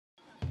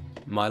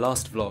My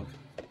last vlog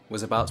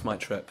was about my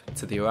trip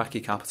to the Iraqi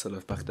capital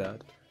of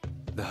Baghdad,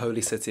 the holy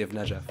city of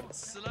Najaf,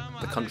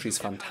 the country's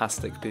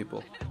fantastic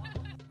people,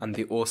 and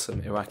the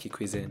awesome Iraqi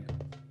cuisine.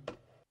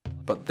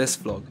 But this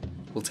vlog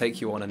will take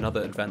you on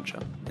another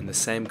adventure in the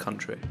same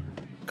country,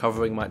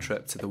 covering my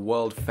trip to the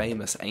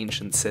world-famous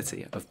ancient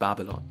city of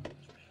Babylon,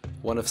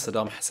 one of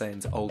Saddam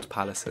Hussein's old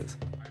palaces,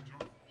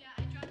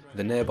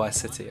 the nearby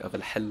city of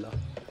Al Hillah,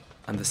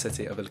 and the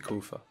city of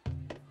Kufa.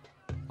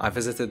 I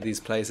visited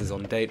these places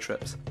on day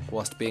trips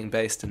whilst being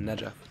based in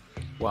Najaf,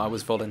 where I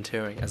was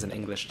volunteering as an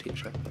English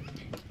teacher.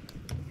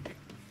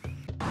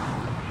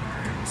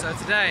 So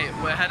today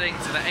we're heading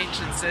to the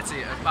ancient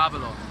city of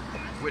Babylon,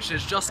 which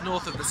is just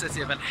north of the city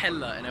of Al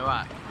Hillah in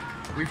Iraq.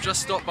 We've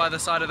just stopped by the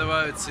side of the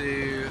road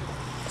to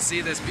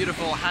see this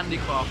beautiful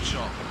handicraft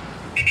shop,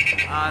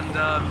 and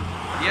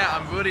yeah,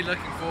 I'm really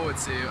looking forward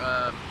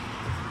to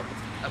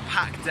a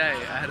packed day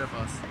ahead of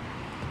us.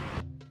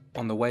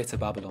 On the way to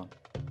Babylon,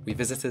 we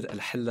visited Al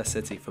Hillah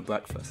city for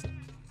breakfast.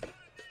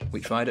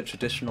 We tried a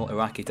traditional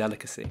Iraqi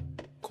delicacy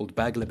called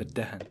bagel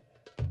bid-dahan,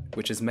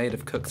 which is made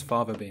of cooked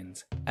fava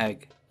beans,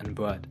 egg and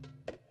bread.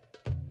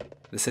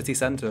 The city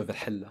centre of Al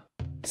Hillah,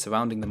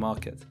 surrounding the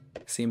market,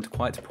 seemed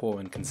quite poor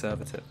and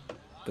conservative,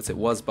 but it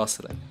was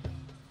bustling.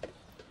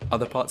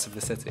 Other parts of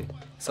the city,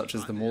 such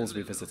as the malls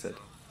we visited,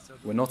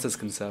 were not as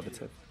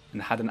conservative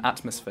and had an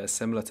atmosphere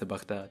similar to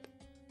Baghdad.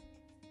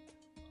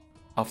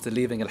 After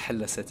leaving Al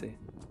Hillah city,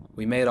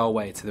 we made our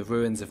way to the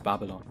ruins of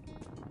Babylon.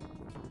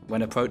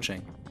 When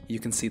approaching, you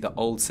can see the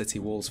old city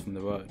walls from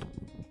the road.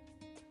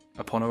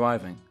 Upon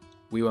arriving,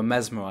 we were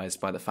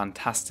mesmerised by the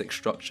fantastic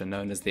structure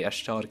known as the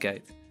Ashtar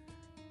Gate,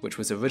 which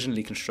was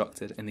originally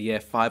constructed in the year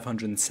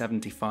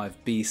 575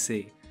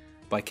 BC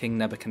by King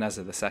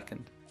Nebuchadnezzar II.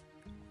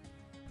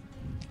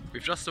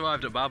 We've just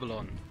arrived at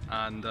Babylon,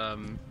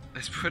 and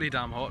it's pretty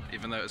damn hot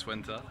even though it's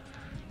winter.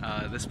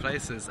 This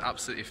place is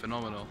absolutely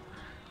phenomenal,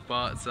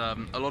 but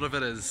a lot of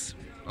it is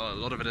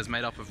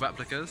made up of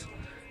replicas.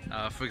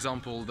 For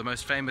example, the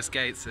most famous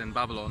gate in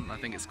Babylon, I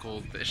think it's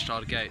called the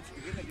Ishtar Gate,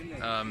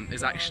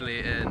 is actually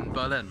in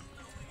Berlin.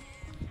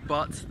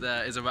 But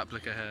there is a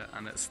replica here,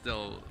 and it's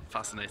still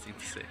fascinating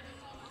to see.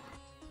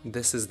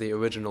 This is the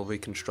original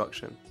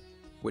reconstruction,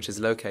 which is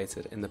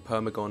located in the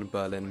Pergamon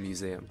Berlin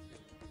Museum.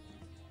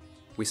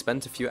 We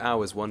spent a few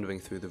hours wandering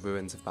through the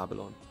ruins of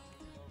Babylon,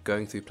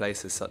 going through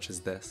places such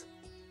as this,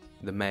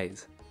 the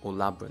maze or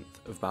labyrinth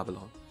of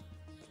Babylon,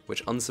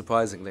 which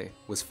unsurprisingly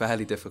was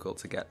fairly difficult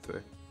to get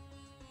through.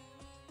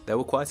 There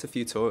were quite a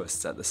few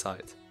tourists at the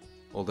site,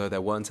 although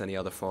there weren't any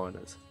other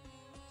foreigners.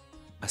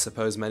 I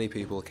suppose many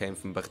people came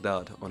from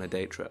Baghdad on a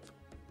day trip.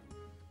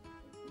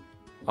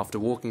 After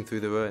walking through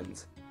the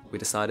ruins, we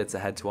decided to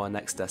head to our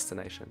next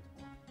destination,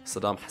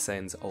 Saddam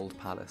Hussein's old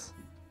palace.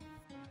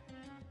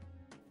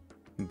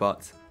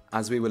 But,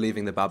 as we were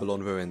leaving the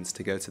Babylon ruins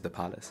to go to the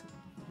palace,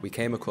 we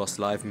came across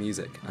live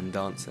music and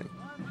dancing.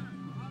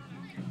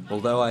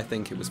 Although I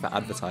think it was for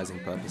advertising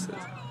purposes,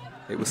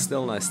 it was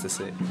still nice to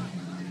see.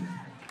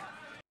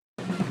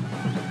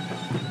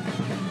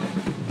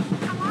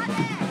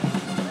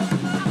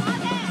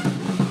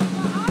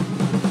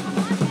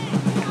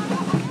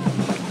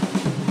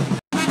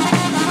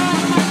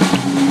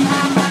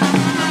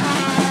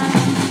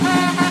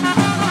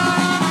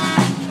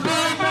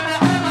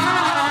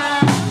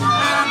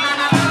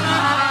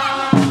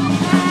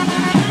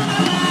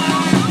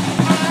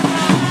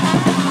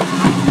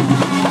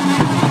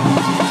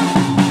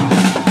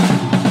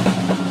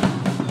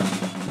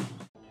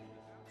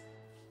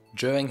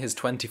 During his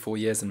 24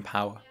 years in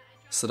power,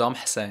 Saddam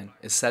Hussein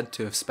is said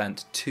to have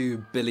spent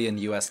 $2 billion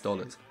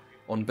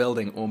on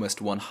building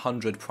almost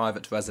 100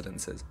 private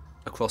residences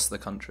across the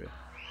country.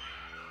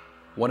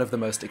 One of the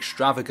most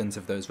extravagant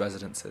of those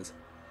residences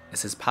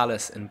is his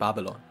palace in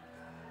Babylon.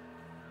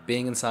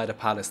 Being inside a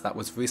palace that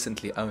was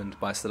recently owned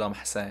by Saddam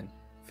Hussein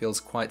feels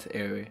quite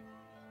eerie.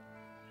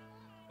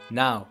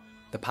 Now,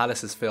 the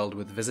palace is filled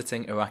with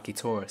visiting Iraqi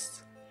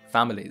tourists,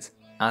 families,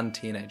 and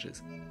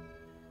teenagers.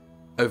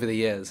 Over the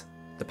years,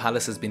 the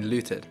palace has been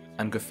looted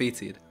and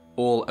graffitied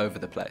all over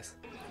the place.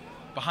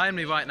 Behind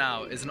me right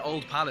now is an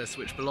old palace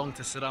which belonged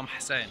to Saddam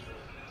Hussein.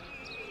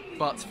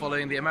 But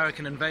following the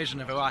American invasion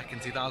of Iraq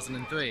in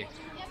 2003,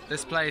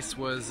 this place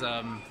was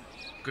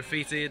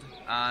graffitied,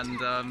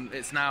 and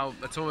it's now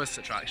a tourist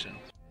attraction.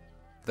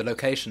 The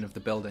location of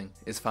the building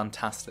is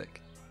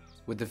fantastic,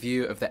 with the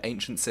view of the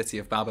ancient city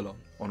of Babylon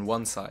on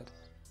one side,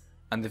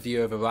 and the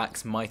view of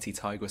Iraq's mighty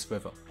Tigris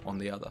River on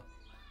the other.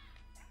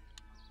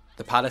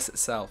 The palace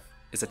itself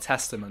is a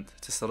testament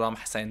to Saddam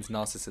Hussein's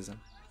narcissism.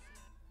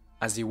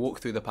 As you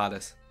walk through the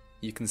palace,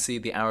 you can see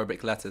the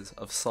Arabic letters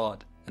of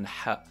Sad and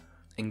Ha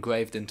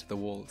engraved into the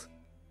walls.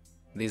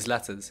 These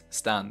letters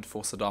stand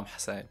for Saddam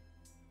Hussein.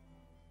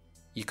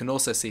 You can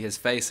also see his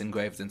face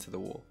engraved into the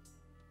wall.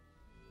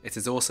 It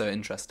is also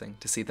interesting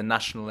to see the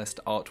nationalist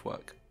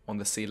artwork on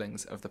the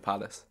ceilings of the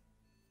palace.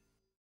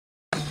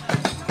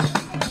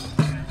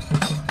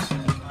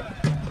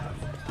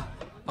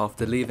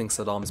 After leaving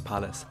Saddam's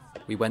palace,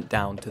 we went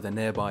down to the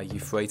nearby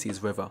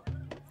Euphrates River,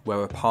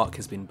 where a park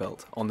has been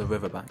built on the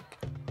riverbank.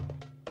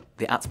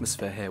 The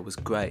atmosphere here was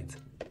great,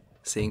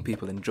 seeing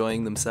people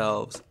enjoying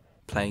themselves,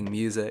 playing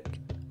music,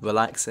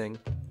 relaxing,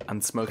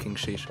 and smoking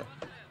shisha.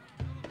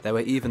 There were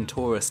even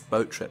tourist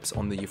boat trips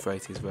on the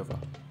Euphrates River.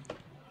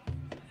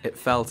 It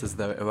felt as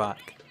though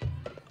Iraq,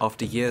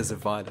 after years of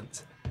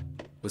violence,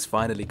 was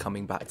finally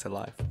coming back to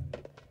life.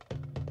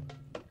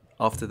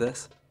 After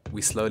this,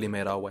 we slowly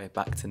made our way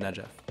back to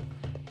Najaf.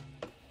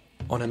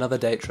 On another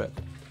day trip,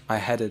 I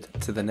headed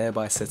to the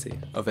nearby city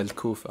of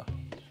Kufa,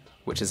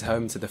 which is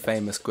home to the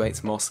famous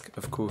Great Mosque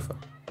of Kufa.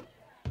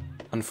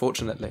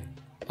 Unfortunately,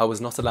 I was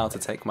not allowed to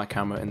take my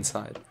camera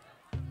inside.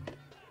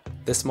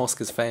 This mosque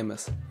is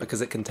famous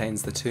because it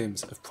contains the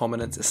tombs of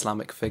prominent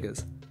Islamic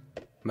figures,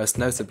 most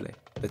notably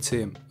the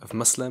tomb of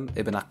Muslim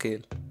ibn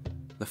Aqil,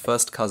 the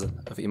first cousin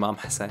of Imam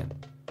Hussein.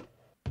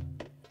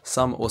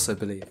 Some also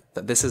believe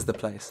that this is the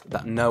place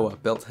that Noah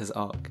built his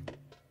ark.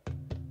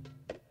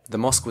 The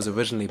mosque was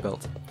originally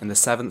built in the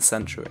 7th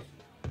century,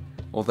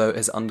 although it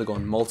has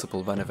undergone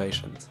multiple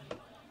renovations.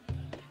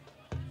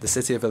 The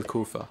city of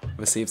Kufa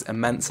receives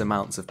immense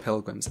amounts of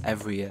pilgrims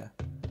every year,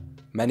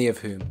 many of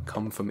whom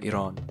come from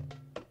Iran.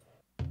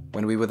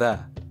 When we were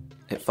there,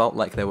 it felt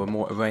like there were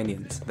more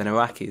Iranians than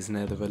Iraqis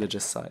near the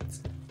religious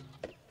sites.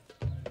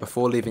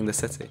 Before leaving the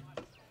city,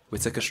 we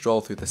took a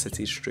stroll through the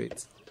city's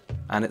streets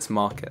and its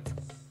market,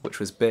 which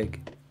was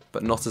big,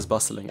 but not as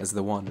bustling as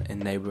the one in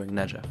neighbouring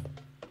Najaf.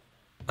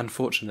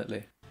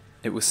 Unfortunately,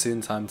 it was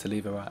soon time to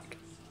leave Iraq,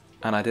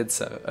 and I did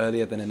so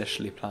earlier than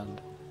initially planned,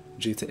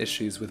 due to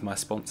issues with my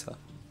sponsor,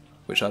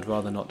 which I'd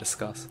rather not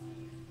discuss.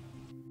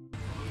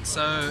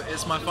 So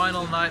it's my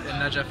final night in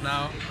Najaf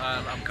now.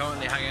 I'm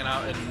currently hanging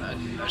out in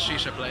a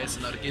shisha place,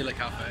 an Al Hillah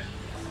cafe.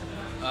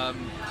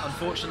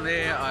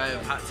 Unfortunately,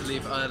 I've had to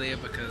leave earlier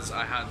because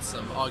I had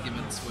some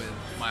arguments with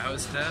my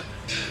host here.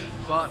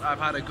 But I've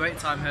had a great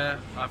time here.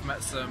 I've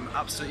met some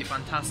absolutely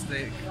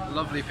fantastic,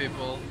 lovely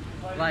people,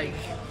 like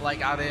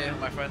Ali,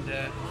 my friend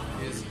here,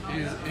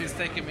 who's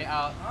taking me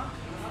out.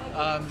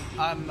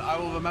 And I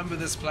will remember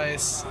this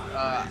place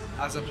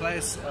as a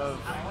place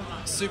of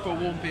super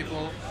warm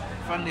people,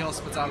 friendly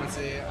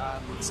hospitality,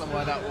 and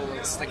somewhere that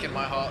will stick in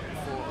my heart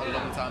for a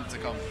long time to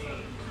come.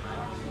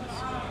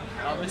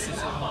 I'll miss you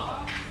so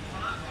much.